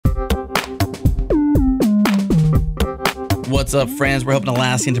What's up, friends? We're helping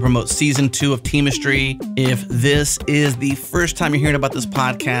Atlassian to promote Season 2 of Teamistry. If this is the first time you're hearing about this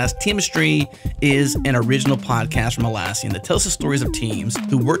podcast, Teamistry is an original podcast from Atlassian that tells the stories of teams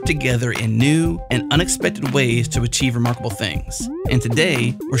who work together in new and unexpected ways to achieve remarkable things. And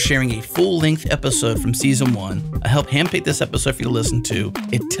today, we're sharing a full-length episode from Season 1. I helped handpick this episode for you to listen to.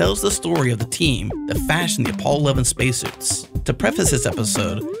 It tells the story of the team that fashioned the Apollo 11 spacesuits. To preface this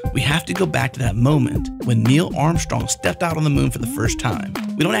episode, we have to go back to that moment when Neil Armstrong stepped out on the moon for the first time.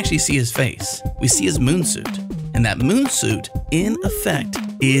 We don't actually see his face. We see his moonsuit. And that moonsuit, in effect,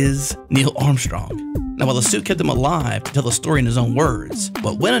 is Neil Armstrong. Now, while the suit kept him alive to tell the story in his own words,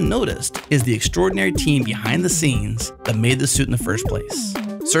 what went unnoticed is the extraordinary team behind the scenes that made the suit in the first place.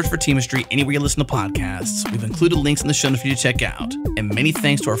 Search for Teamistry anywhere you listen to podcasts. We've included links in the show notes for you to check out. And many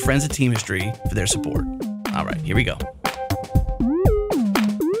thanks to our friends at Teamistry for their support. All right, here we go.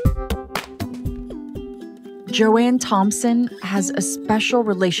 Joanne Thompson has a special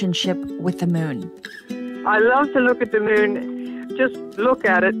relationship with the moon. I love to look at the moon, just look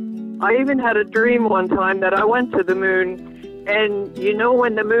at it. I even had a dream one time that I went to the moon, and you know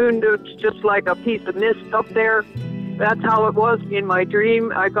when the moon looks just like a piece of mist up there? That's how it was in my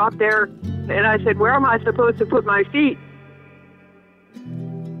dream. I got there, and I said, where am I supposed to put my feet?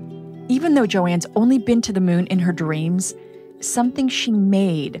 Even though Joanne's only been to the moon in her dreams, something she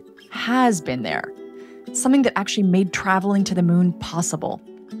made has been there. Something that actually made traveling to the moon possible.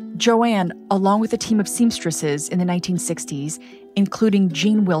 Joanne, along with a team of seamstresses in the 1960s, including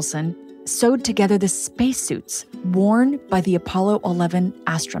Jean Wilson, sewed together the spacesuits worn by the Apollo 11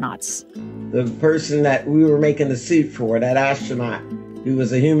 astronauts. The person that we were making the suit for, that astronaut, who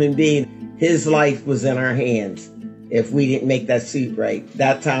was a human being, his life was in our hands if we didn't make that suit right.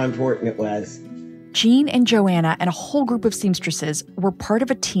 That's how important it was. Jean and Joanna and a whole group of seamstresses were part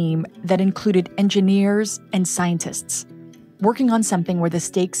of a team that included engineers and scientists, working on something where the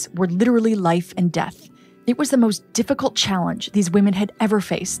stakes were literally life and death. It was the most difficult challenge these women had ever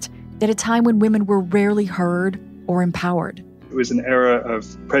faced, at a time when women were rarely heard or empowered. It was an era of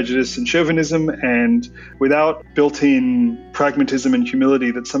prejudice and chauvinism, and without built-in pragmatism and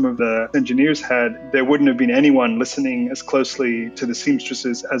humility that some of the engineers had, there wouldn't have been anyone listening as closely to the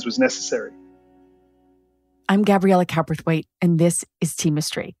seamstresses as was necessary. I'm Gabriella Cowperthwaite, and this is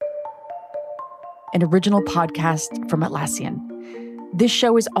Teamistry, an original podcast from Atlassian. This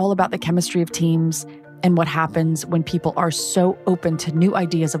show is all about the chemistry of teams and what happens when people are so open to new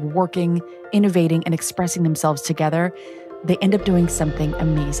ideas of working, innovating, and expressing themselves together, they end up doing something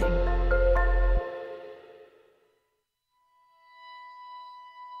amazing.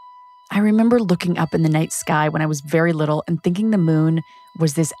 I remember looking up in the night sky when I was very little and thinking the moon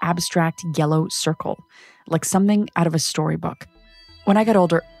was this abstract yellow circle, like something out of a storybook. When I got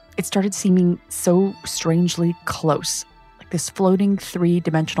older, it started seeming so strangely close, like this floating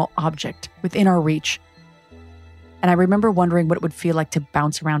three-dimensional object within our reach. And I remember wondering what it would feel like to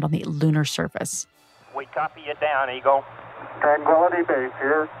bounce around on the lunar surface. We copy you down, Eagle. Tranquility Base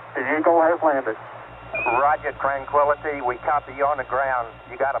here. The Eagle has landed. Roger, Tranquility. We copy you on the ground.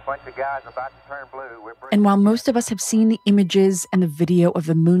 You got a bunch of guys about to turn blue. And while most of us have seen the images and the video of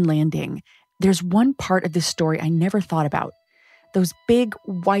the moon landing, there's one part of this story I never thought about. Those big,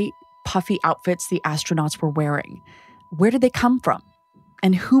 white, puffy outfits the astronauts were wearing. Where did they come from?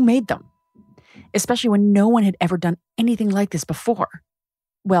 And who made them? Especially when no one had ever done anything like this before.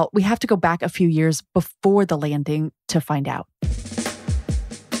 Well, we have to go back a few years before the landing to find out.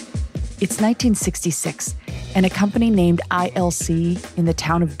 It's 1966, and a company named ILC in the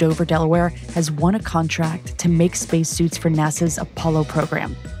town of Dover, Delaware, has won a contract to make spacesuits for NASA's Apollo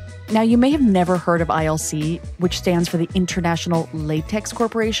program. Now, you may have never heard of ILC, which stands for the International Latex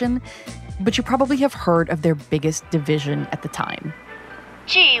Corporation, but you probably have heard of their biggest division at the time.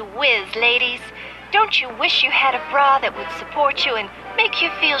 Gee whiz, ladies. Don't you wish you had a bra that would support you and make you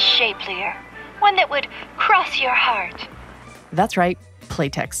feel shapelier? One that would cross your heart. That's right,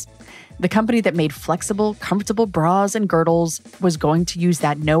 Playtex. The company that made flexible, comfortable bras and girdles was going to use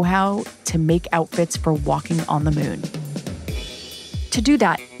that know-how to make outfits for walking on the moon. To do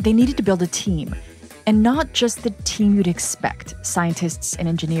that, they needed to build a team. And not just the team you'd expect, scientists and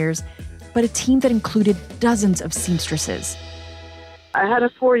engineers, but a team that included dozens of seamstresses. I had a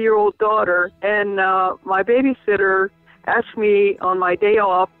 4-year-old daughter, and my babysitter asked me on my day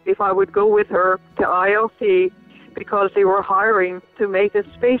off if I would go with her to ILC because they were hiring to make a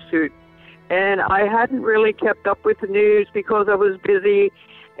spacesuit. And I hadn't really kept up with the news because I was busy,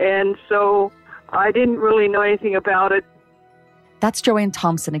 and so I didn't really know anything about it. That's Joanne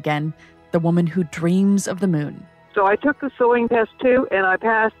Thompson again, the woman who dreams of the moon. So I took the sewing test too, and I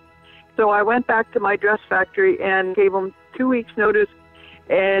passed. So I went back to my dress factory and gave them 2 weeks' notice,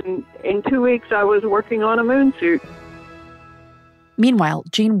 and in 2 weeks I was working on a moonsuit. Meanwhile,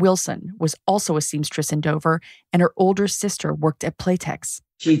 Jean Wilson was also a seamstress in Dover, and her older sister worked at Playtex.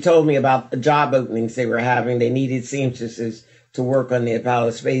 She told me about the job openings they were having. They needed seamstresses to work on the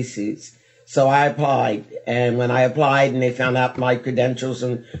Apollo spacesuits. So I applied, and when I applied and they found out my credentials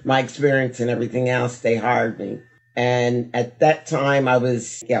and my experience and everything else, they hired me. And at that time, I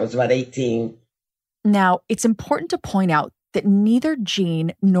was about 18. Now, it's important to point out that neither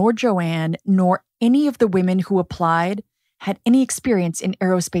Jean nor Joanne nor any of the women who applied had any experience in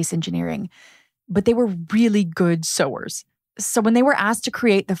aerospace engineering, but they were really good sewers. So when they were asked to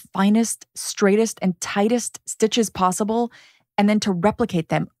create the finest, straightest, and tightest stitches possible, and then to replicate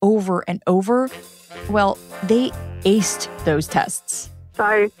them over and over, well, they aced those tests.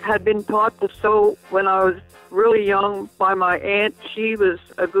 I had been taught to sew when I was really young by my aunt. She was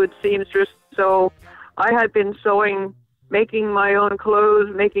a good seamstress, so I had been sewing, making my own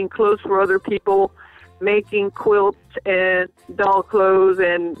clothes, making clothes for other people, making quilts and doll clothes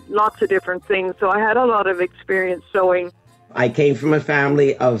and lots of different things. So I had a lot of experience sewing. I came from a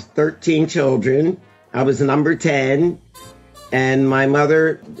family of 13 children. I was number 10, and my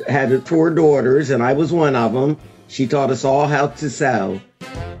mother had 4 daughters, and I was one of them. She taught us all how to sew.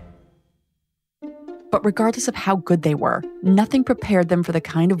 But regardless of how good they were, nothing prepared them for the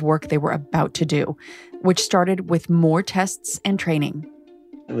kind of work they were about to do, which started with more tests and training.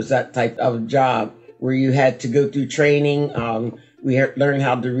 It was that type of job where you had to go through training. We learned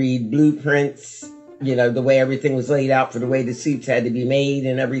how to read blueprints, the way everything was laid out for the way the suits had to be made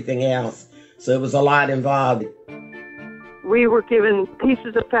and everything else. So it was a lot involved. We were given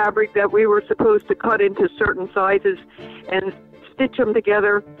pieces of fabric that we were supposed to cut into certain sizes and stitch them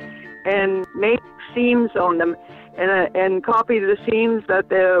together and make seams on them and copy the seams that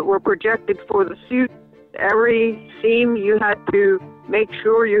were projected for the suit. Every seam you had to make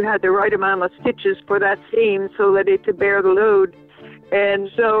sure you had the right amount of stitches for that seam so that it could bear the load. And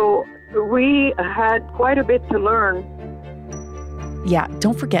so we had quite a bit to learn. Yeah,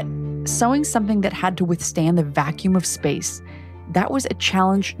 don't forget, sewing something that had to withstand the vacuum of space, that was a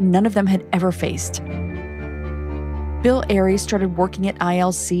challenge none of them had ever faced. Bill Airy started working at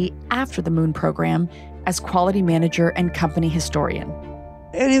ILC after the Moon program as quality manager and company historian.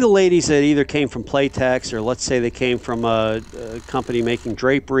 Any of the ladies that either came from Playtex or let's say they came from a company making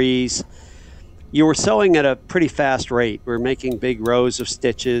draperies, you were sewing at a pretty fast rate. We were making big rows of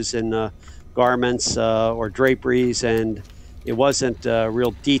stitches in garments or draperies, and it wasn't a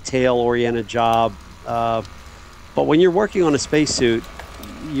real detail-oriented job. But when you're working on a spacesuit,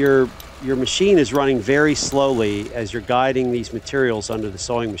 your machine is running very slowly as you're guiding these materials under the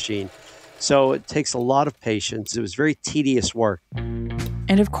sewing machine. So it takes a lot of patience. It was very tedious work.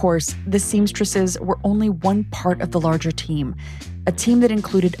 And of course, the seamstresses were only one part of the larger team, a team that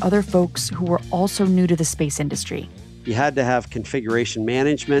included other folks who were also new to the space industry. You had to have configuration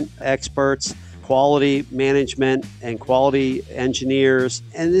management experts, quality management, and quality engineers.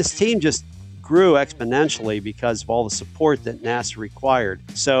 And this team just grew exponentially because of all the support that NASA required.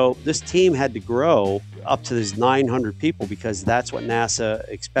 So this team had to grow up to these 900 people because that's what NASA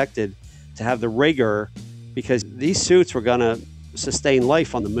expected, to have the rigor, because these suits were going to sustain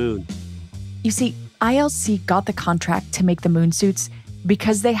life on the moon. You see, ILC got the contract to make the moon suits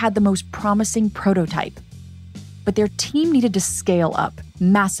because they had the most promising prototype. But their team needed to scale up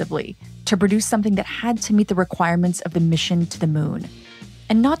massively to produce something that had to meet the requirements of the mission to the moon.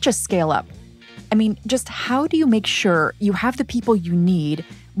 And not just scale up. I mean, just how do you make sure you have the people you need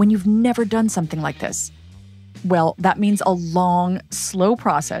when you've never done something like this? Well, that means a long, slow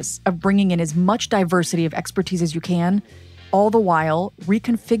process of bringing in as much diversity of expertise as you can, all the while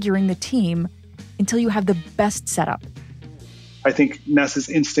reconfiguring the team until you have the best setup. I think NASA's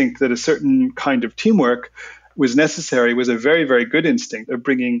instinct that a certain kind of teamwork was necessary was a very, very good instinct of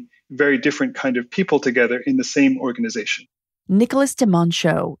bringing very different kind of people together in the same organization. Nicholas de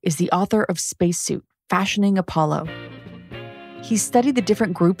Monchaux is the author of Spacesuit, Fashioning Apollo. He studied the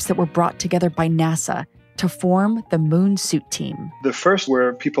different groups that were brought together by NASA to form the moonsuit team. The first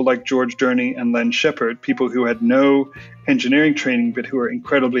were people like George Durney and Len Shepard, people who had no engineering training but who were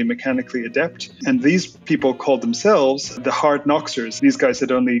incredibly mechanically adept. And these people called themselves the Hard Knocksers. These guys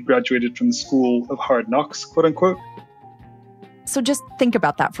had only graduated from the school of hard knocks, quote unquote. So just think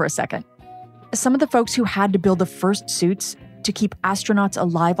about that for a second. Some of the folks who had to build the first suits to keep astronauts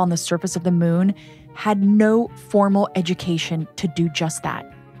alive on the surface of the moon had no formal education to do just that.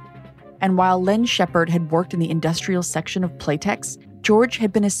 And while Len Shepard had worked in the industrial section of Playtex, George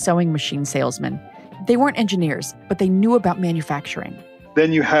had been a sewing machine salesman. They weren't engineers, but they knew about manufacturing.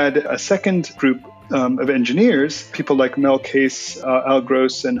 Then you had a second group of engineers, people like Mel Case, Al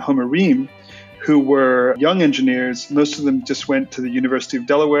Gross, and Homer Ream, who were young engineers. Most of them just went to the University of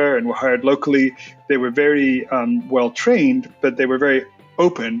Delaware and were hired locally. They were very well trained, but they were very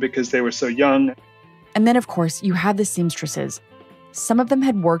open because they were so young. And then, of course, you had the seamstresses. Some of them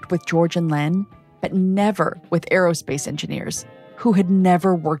had worked with George and Len, but never with aerospace engineers, who had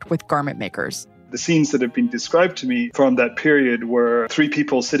never worked with garment makers. The scenes that have been described to me from that period were three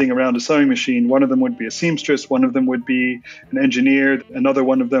people sitting around a sewing machine. One of them would be a seamstress, one of them would be an engineer, another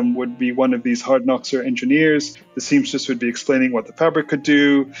one of them would be one of these hard-knoxer engineers. The seamstress would be explaining what the fabric could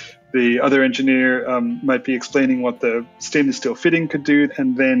do. The other engineer might be explaining what the stainless steel fitting could do.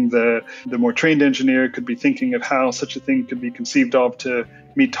 And then the more trained engineer could be thinking of how such a thing could be conceived of to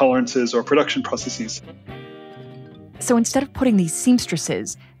meet tolerances or production processes. So instead of putting these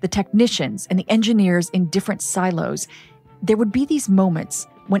seamstresses, the technicians, and the engineers in different silos, there would be these moments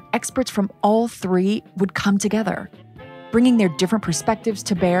when experts from all three would come together, bringing their different perspectives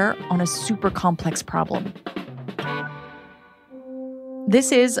to bear on a super complex problem.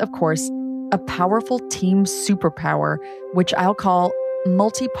 This is, of course, a powerful team superpower, which I'll call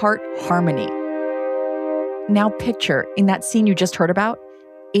multi-part harmony. Now picture, in that scene you just heard about,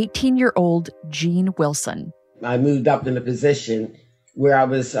 18-year-old Jean Wilson. I moved up in a position where I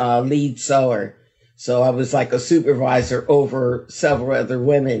was lead sewer. So I was like a supervisor over several other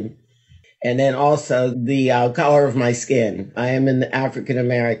women. And then also the color of my skin. I am an African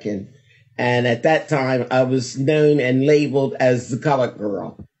American. And at that time, I was known and labeled as the colored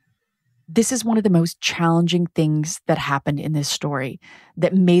girl. This is one of the most challenging things that happened in this story,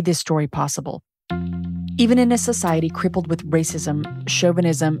 that made this story possible. Even in a society crippled with racism,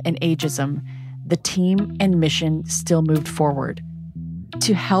 chauvinism, and ageism, the team and mission still moved forward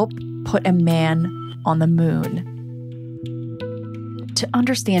to help put a man on the moon. To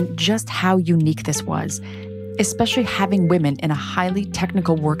understand just how unique this was, especially having women in a highly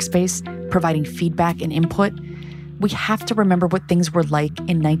technical workspace providing feedback and input, we have to remember what things were like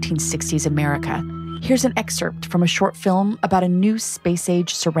in 1960s America. Here's an excerpt from a short film about a new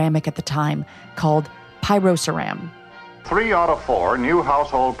space-age ceramic at the time called Pyroceram. 3 out of 4 new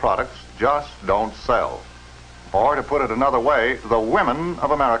household products just don't sell. Or to put it another way, the women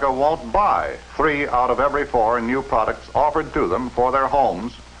of America won't buy 3 out of every 4 new products offered to them for their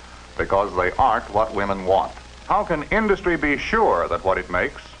homes because they aren't what women want. How can industry be sure that what it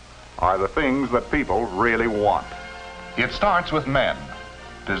makes are the things that people really want? It starts with men,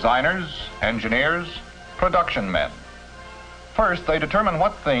 designers, engineers, production men. First, they determine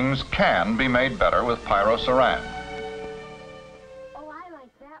what things can be made better with Pyroceram.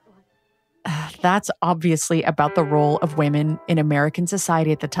 That's obviously about the role of women in American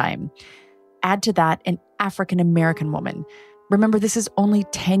society at the time. Add to that an African-American woman. Remember, this is only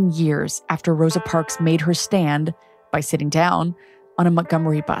 10 years after Rosa Parks made her stand, by sitting down, on a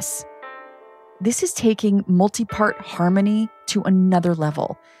Montgomery bus. This is taking multi-part harmony to another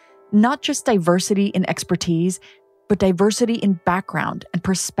level. Not just diversity in expertise, but diversity in background and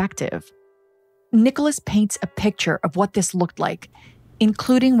perspective. Nicholas paints a picture of what this looked like,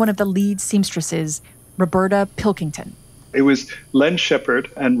 including one of the lead seamstresses, Roberta Pilkington. It was Len Shepard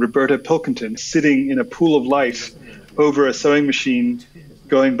and Roberta Pilkington sitting in a pool of light over a sewing machine,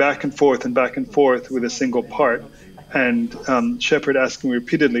 going back and forth with a single part. And Shepard asking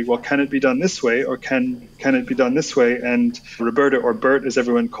repeatedly, well, can it be done this way, or can it be done this way? And Roberta, or Bert as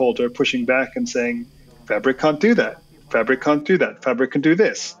everyone called her, pushing back and saying, fabric can't do that. Fabric can't do that. Fabric can do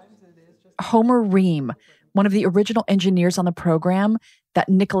this. Homer Ream, one of the original engineers on the program that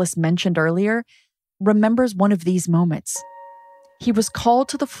Nicholas mentioned earlier, remembers one of these moments. He was called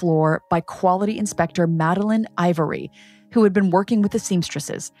to the floor by quality inspector Madeline Ivory, who had been working with the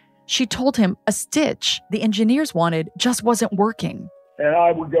seamstresses. She told him a stitch the engineers wanted just wasn't working. And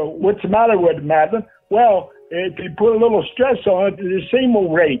I would go, what's the matter with it, Madeline? Well, if you put a little stress on it, the seam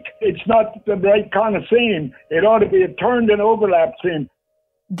will rake. It's not the right kind of seam. It ought to be a turned and overlap seam.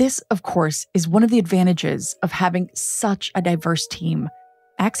 This, of course, is one of the advantages of having such a diverse team.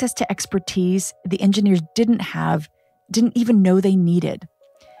 Access to expertise the engineers didn't even know they needed.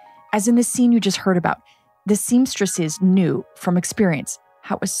 As in the scene you just heard about, the seamstresses knew from experience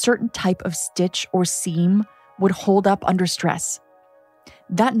how a certain type of stitch or seam would hold up under stress.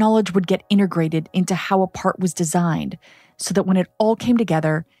 That knowledge would get integrated into how a part was designed so that when it all came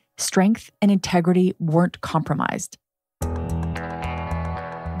together, strength and integrity weren't compromised.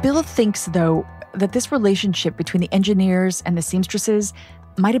 Bill thinks, though, that this relationship between the engineers and the seamstresses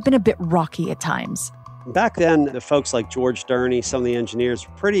might have been a bit rocky at times. Back then, the folks like George Durney, some of the engineers,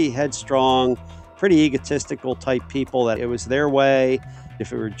 were pretty headstrong, pretty egotistical type people, that it was their way.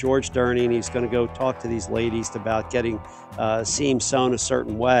 If it were George Durney and he's going to go talk to these ladies about getting seams sewn a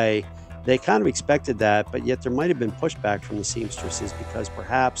certain way, they kind of expected that, but yet there might have been pushback from the seamstresses because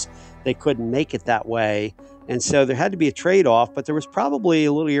perhaps they couldn't make it that way. And so there had to be a trade-off, but there was probably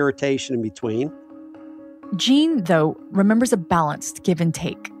a little irritation in between. Jean, though, remembers a balanced give and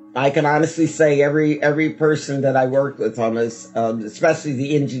take. I can honestly say every person that I worked with on this, especially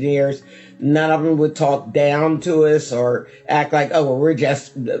the engineers, none of them would talk down to us or act like, oh, well, we're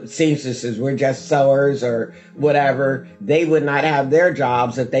just seamstresses, we're just sewers or whatever. They would not have their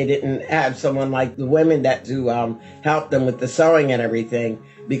jobs if they didn't have someone like the women that to help them with the sewing and everything,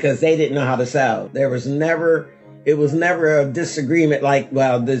 because they didn't know how to sew. It was never a disagreement like,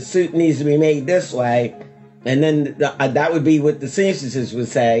 well, the suit needs to be made this way. And then that would be what the seamstresses would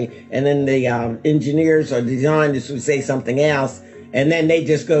say. And then the engineers or designers would say something else. And then they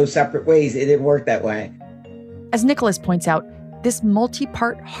just go separate ways. It didn't work that way. As Nicholas points out, this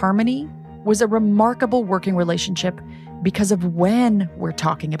multi-part harmony was a remarkable working relationship because of when we're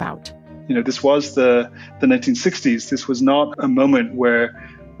talking about. You know, this was the 1960s. This was not a moment where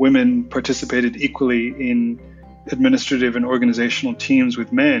women participated equally in administrative and organizational teams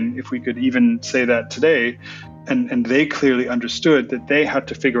with men, if we could even say that today. And they clearly understood that they had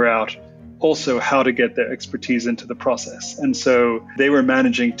to figure out also how to get their expertise into the process. And so they were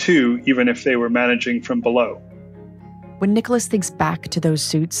managing too, even if they were managing from below. When Nicholas thinks back to those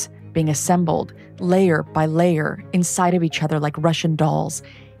suits being assembled layer by layer inside of each other like Russian dolls,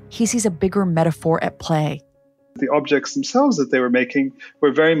 he sees a bigger metaphor at play. The objects themselves that they were making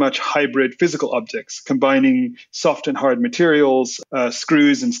were very much hybrid physical objects, combining soft and hard materials,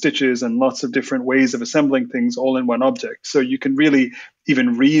 screws and stitches, and lots of different ways of assembling things all in one object. So you can really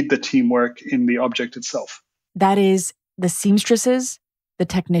even read the teamwork in the object itself. That is, the seamstresses, the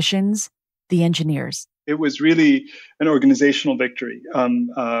technicians, the engineers. It was really an organizational victory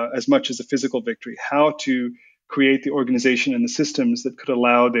as much as a physical victory. How to create the organization and the systems that could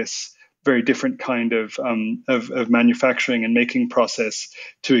allow this very different kind of manufacturing and making process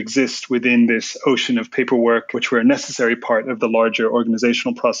to exist within this ocean of paperwork, which were a necessary part of the larger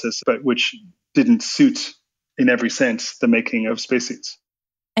organizational process, but which didn't suit, in every sense, the making of spacesuits.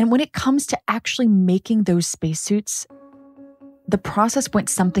 And when it comes to actually making those spacesuits, the process went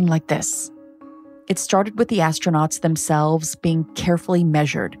something like this. It started with the astronauts themselves being carefully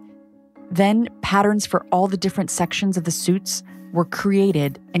measured. Then patterns for all the different sections of the suits were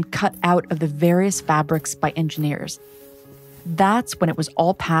created and cut out of the various fabrics by engineers. That's when it was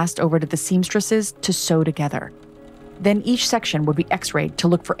all passed over to the seamstresses to sew together. Then each section would be x-rayed to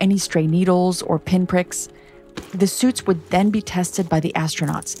look for any stray needles or pinpricks. The suits would then be tested by the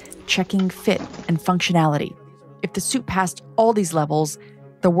astronauts, checking fit and functionality. If the suit passed all these levels,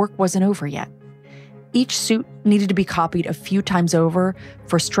 the work wasn't over yet. Each suit needed to be copied a few times over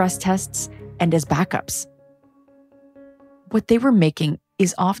for stress tests and as backups. What they were making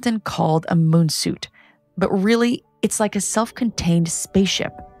is often called a moonsuit, but really it's like a self-contained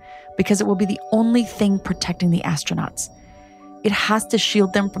spaceship because it will be the only thing protecting the astronauts. It has to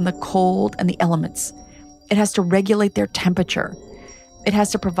shield them from the cold and the elements. It has to regulate their temperature. It has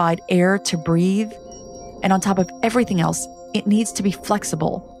to provide air to breathe. And on top of everything else, it needs to be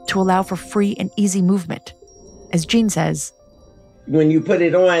flexible to allow for free and easy movement. As Jean says, when you put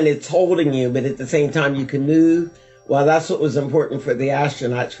it on, it's holding you, but at the same time you can move. Well, that's what was important for the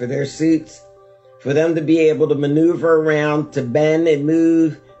astronauts, for their suits, for them to be able to maneuver around, to bend and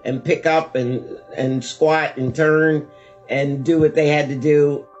move and pick up and squat and turn and do what they had to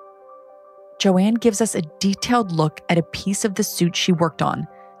do. Joanne gives us a detailed look at a piece of the suit she worked on,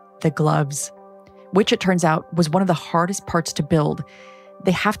 the gloves, which it turns out was one of the hardest parts to build.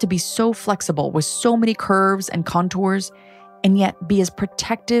 They have to be so flexible with so many curves and contours, and yet be as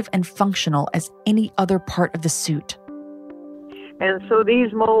protective and functional as any other part of the suit. And so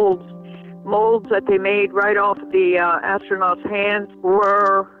these molds that they made right off the astronauts' hands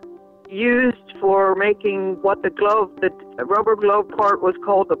were used for making what the rubber glove part was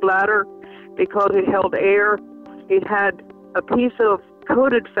called the bladder, because it held air. It had a piece of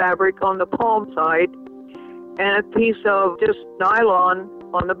coated fabric on the palm side and a piece of just nylon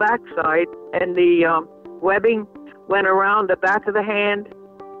on the back side, and the webbing went around the back of the hand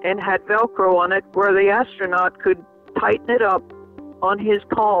and had Velcro on it where the astronaut could tighten it up on his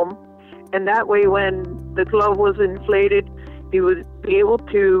palm, and that way when the glove was inflated, he would be able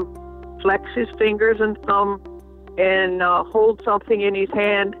to flex his fingers and thumb and hold something in his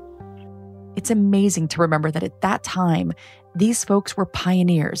hand. It's amazing to remember that at that time, these folks were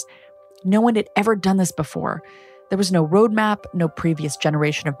pioneers. No one had ever done this before. There was no roadmap, no previous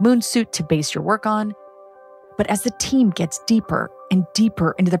generation of moonsuit to base your work on. But as the team gets deeper and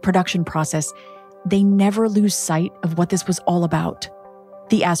deeper into the production process, they never lose sight of what this was all about.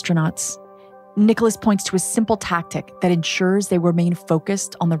 The astronauts. Nicholas points to a simple tactic that ensures they remain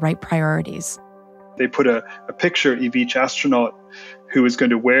focused on the right priorities. They put a picture of each astronaut who was going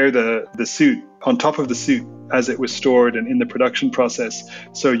to wear the suit on top of the suit as it was stored and in the production process,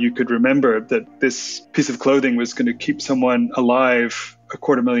 so you could remember that this piece of clothing was going to keep someone alive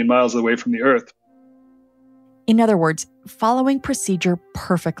 250,000 miles away from the Earth. In other words, following procedure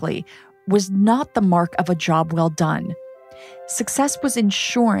perfectly was not the mark of a job well done. Success was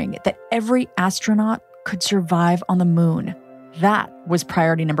ensuring that every astronaut could survive on the moon. That was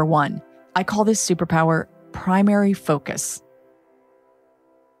priority number one. I call this superpower primary focus.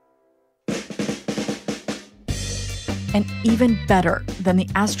 And even better than the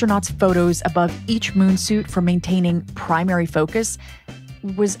astronauts' photos above each moonsuit for maintaining primary focus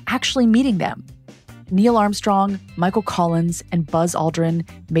was actually meeting them. Neil Armstrong, Michael Collins, and Buzz Aldrin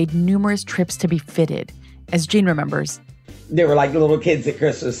made numerous trips to be fitted. As Jean remembers, they were like little kids at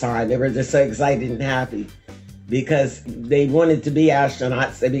Christmas time. They were just so excited and happy because they wanted to be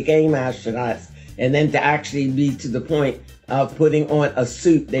astronauts. They became astronauts. And then to actually be to the point of putting on a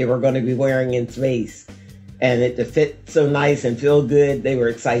suit they were going to be wearing in space. And it to fit so nice and feel good, they were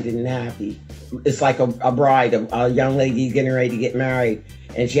excited and happy. It's like a bride, a young lady getting ready to get married,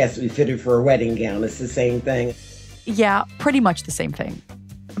 and she has to be fitted for a wedding gown. It's the same thing. Yeah, pretty much the same thing.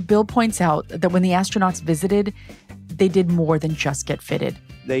 Bill points out that when the astronauts visited, they did more than just get fitted.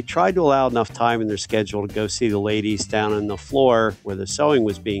 They tried to allow enough time in their schedule to go see the ladies down on the floor where the sewing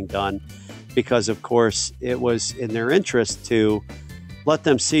was being done, because, of course, it was in their interest to let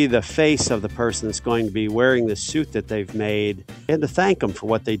them see the face of the person that's going to be wearing the suit that they've made and to thank them for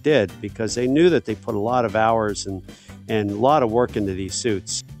what they did, because they knew that they put a lot of hours and a lot of work into these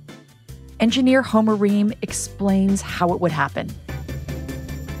suits. Engineer Homer Ream explains how it would happen.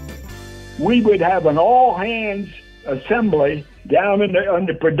 We would have an all-hands assembly down in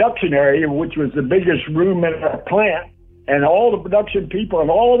the production area, which was the biggest room in our plant, and all the production people and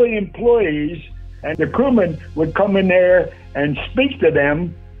all the employees and the crewmen would come in there and speak to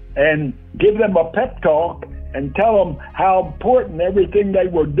them and give them a pep talk and tell them how important everything they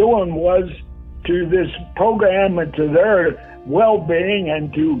were doing was to this program and to their well-being,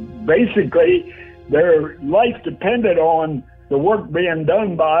 and to basically their life depended on the work being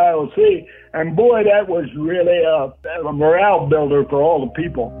done by ILC. And boy, that was really a morale builder for all the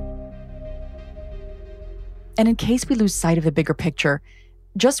people. And in case we lose sight of the bigger picture,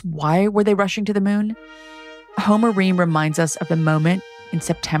 just why were they rushing to the moon? Homer Ream reminds us of the moment in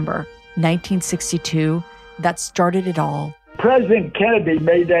September 1962 that started it all. President Kennedy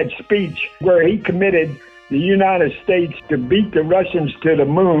made that speech where he committed the United States to beat the Russians to the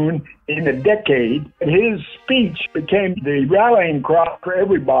moon in a decade. His speech became the rallying cry for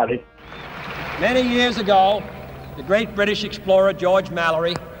everybody. Many years ago, the great British explorer George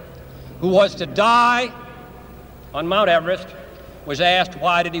Mallory, who was to die on Mount Everest, was asked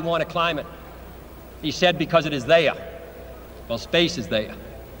why did he want to climb it. He said, because it is there. Well, space is there,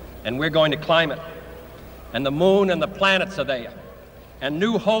 and we're going to climb it. And the moon and the planets are there. And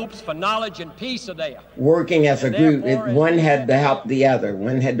new hopes for knowledge and peace are there. Working as a group, one had to help the other.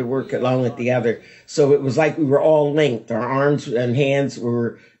 One had to work along with the other. So it was like we were all linked. Our arms and hands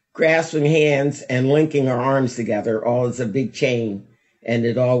were grasping hands and linking our arms together, all as a big chain. And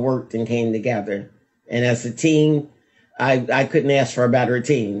it all worked and came together. And as a team, I couldn't ask for a better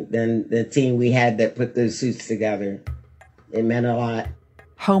team than the team we had that put those suits together. It meant a lot.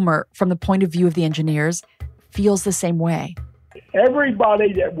 Homer, from the point of view of the engineers, feels the same way.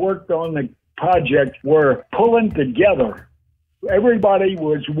 Everybody that worked on the project were pulling together. Everybody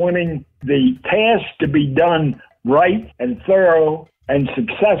was wanting the task to be done right and thorough and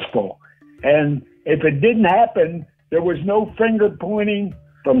successful. And if it didn't happen, there was no finger pointing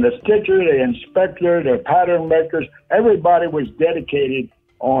from the stitcher, the inspector, the pattern makers. Everybody was dedicated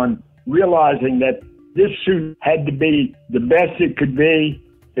on realizing that this suit had to be the best it could be.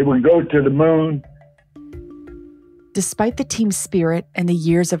 It would go to the moon. Despite the team's spirit and the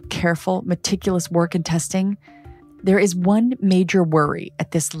years of careful, meticulous work and testing, there is one major worry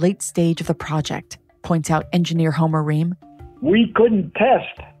at this late stage of the project, points out engineer Homer Ream. We couldn't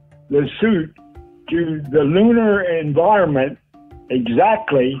test the suit to the lunar environment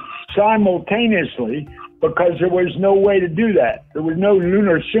exactly simultaneously because there was no way to do that. There was no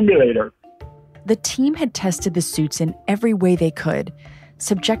lunar simulator. The team had tested the suits in every way they could,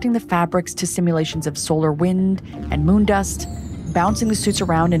 subjecting the fabrics to simulations of solar wind and moon dust, bouncing the suits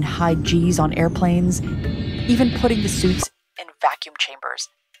around in high Gs on airplanes, even putting the suits in vacuum chambers.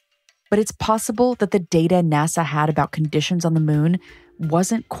 But it's possible that the data NASA had about conditions on the moon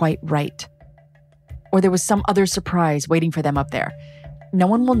wasn't quite right. Or there was some other surprise waiting for them up there. No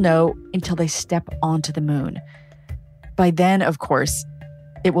one will know until they step onto the moon. By then, of course,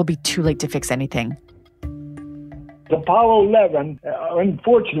 it will be too late to fix anything. Apollo 11,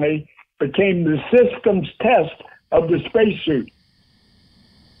 unfortunately, became the systems test of the spacesuit.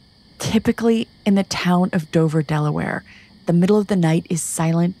 Typically, in the town of Dover, Delaware, the middle of the night is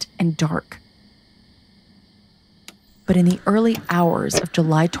silent and dark. But in the early hours of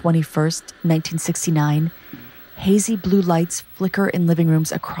July 21st, 1969, hazy blue lights flicker in living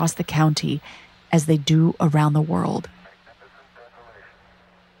rooms across the county as they do around the world.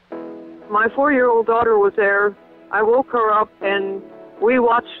 My 4-year-old daughter was there. I woke her up and we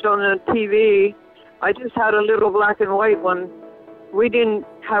watched on the TV. I just had a little black and white one. We didn't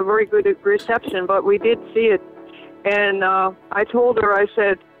have very good reception, but we did see it. And I told her, I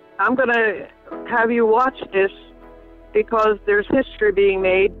said, I'm going to have you watch this because there's history being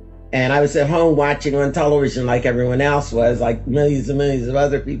made. And I was at home watching on television like everyone else was, like millions and millions of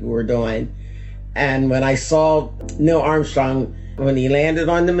other people were doing. And when I saw Neil Armstrong, when he landed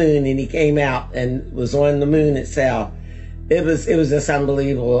on the moon and he came out and was on the moon itself, it was just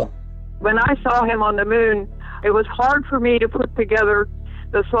unbelievable. When I saw him on the moon, it was hard for me to put together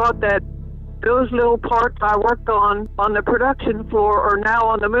the thought that those little parts I worked on the production floor are now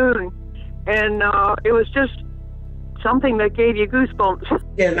on the moon. And it was just something that gave you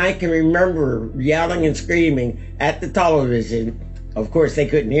goosebumps. And I can remember yelling and screaming at the television. Of course, they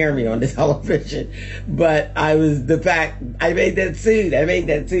couldn't hear me on the television, but I made that suit. I made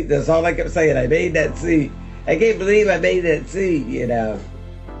that suit. That's all I kept saying. I made that suit. I can't believe I made that suit, you know.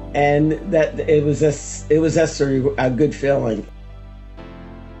 And that it was just a good feeling.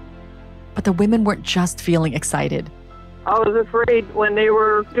 But the women weren't just feeling excited. I was afraid when they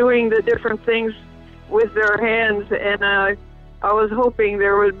were doing the different things with their hands, and I was hoping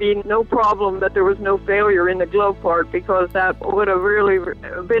there would be no problem, that there was no failure in the glove part, because that would have really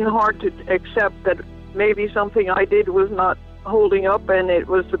been hard to accept, that maybe something I did was not holding up and it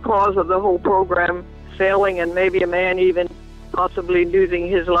was the cause of the whole program failing, and maybe a man even possibly losing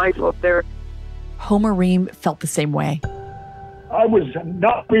his life up there. Homer Ream felt the same way. I was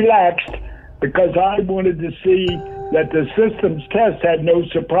not relaxed because I wanted to see that the systems test had no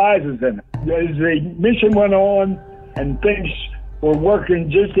surprises in it. As the mission went on and things were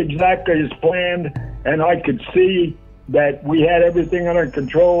working just exactly as planned, and I could see that we had everything under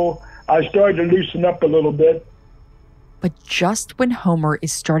control, I started to loosen up a little bit. But just when Homer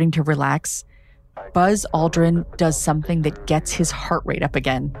is starting to relax, Buzz Aldrin does something that gets his heart rate up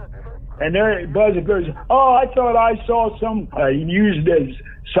again. And there Buzz goes, oh, I thought I saw some, he used his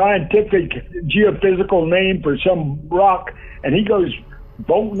scientific geophysical name for some rock, and he goes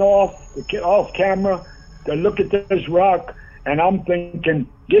bolting off camera to look at this rock, and I'm thinking,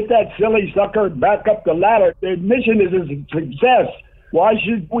 get that silly sucker back up the ladder. The mission is a success. Why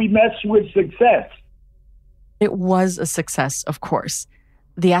should we mess with success? It was a success, of course.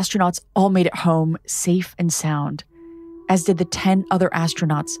 The astronauts all made it home safe and sound, as did the 10 other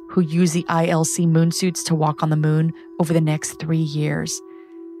astronauts who used the ILC moonsuits to walk on the moon over the next 3 years.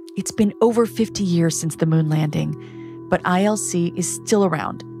 It's been over 50 years since the moon landing, but ILC is still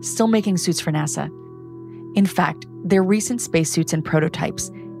around, still making suits for NASA. In fact, their recent spacesuits and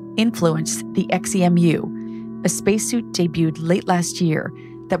prototypes influenced the XEMU, a spacesuit debuted late last year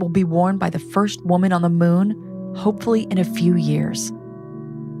that will be worn by the first woman on the moon, hopefully in a few years.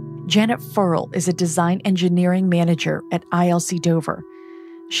 Janet Furl is a design engineering manager at ILC Dover.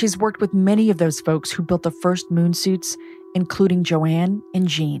 She's worked with many of those folks who built the first moon suits, including Joanne and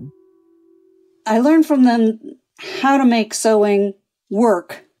Jean. I learned from them how to make sewing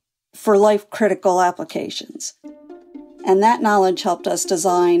work for life-critical applications. And that knowledge helped us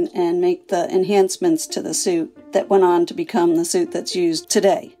design and make the enhancements to the suit that went on to become the suit that's used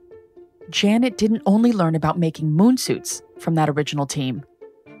today. Janet didn't only learn about making moon suits from that original team.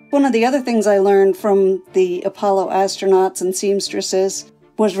 One of the other things I learned from the Apollo astronauts and seamstresses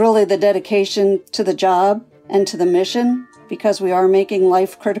was really the dedication to the job and to the mission, because we are making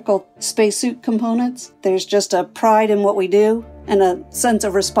life-critical spacesuit components. There's just a pride in what we do and a sense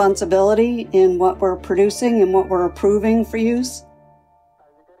of responsibility in what we're producing and what we're approving for use.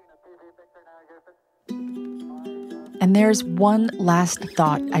 And there's one last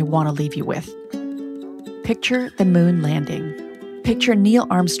thought I want to leave you with. Picture the moon landing. Picture Neil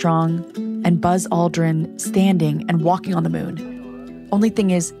Armstrong and Buzz Aldrin standing and walking on the moon. Only thing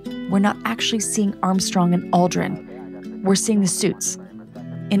is, we're not actually seeing Armstrong and Aldrin. We're seeing the suits.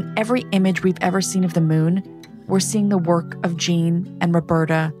 In every image we've ever seen of the moon, we're seeing the work of Jean and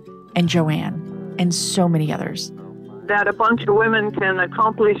Roberta and Joanne, and so many others. That a bunch of women can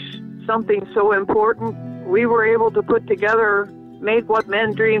accomplish something so important, we were able to put together, made what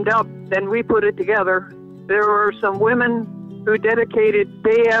men dreamed up, then we put it together. There were some women who dedicated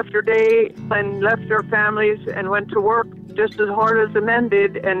day after day and left their families and went to work just as hard as the men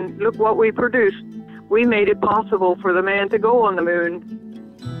did, and look what we produced. We made it possible for the man to go on the moon.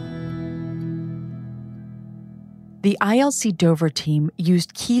 The ILC Dover team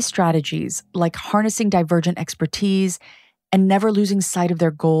used key strategies like harnessing divergent expertise and never losing sight of their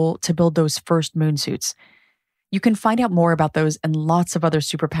goal to build those first moonsuits. You can find out more about those and lots of other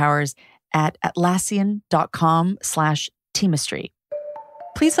superpowers at atlassian.com/teamistry.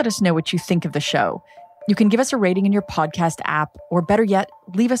 Please let us know what you think of the show. You can give us a rating in your podcast app, or better yet,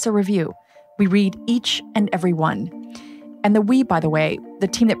 leave us a review. We read each and every one. And the we, by the way, the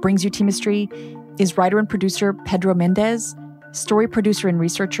team that brings you Teamistry, is writer and producer Pedro Mendez, story producer and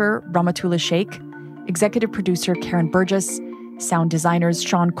researcher Ramatullah Sheikh, executive producer Karen Burgess, sound designers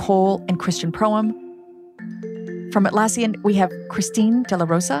Sean Cole and Christian Proem. From Atlassian, we have Christine De La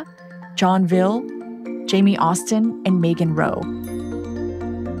Rosa, John Ville, Jamie Austin, and Megan Rowe.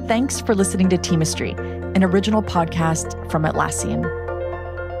 Thanks for listening to Teamistry, an original podcast from Atlassian.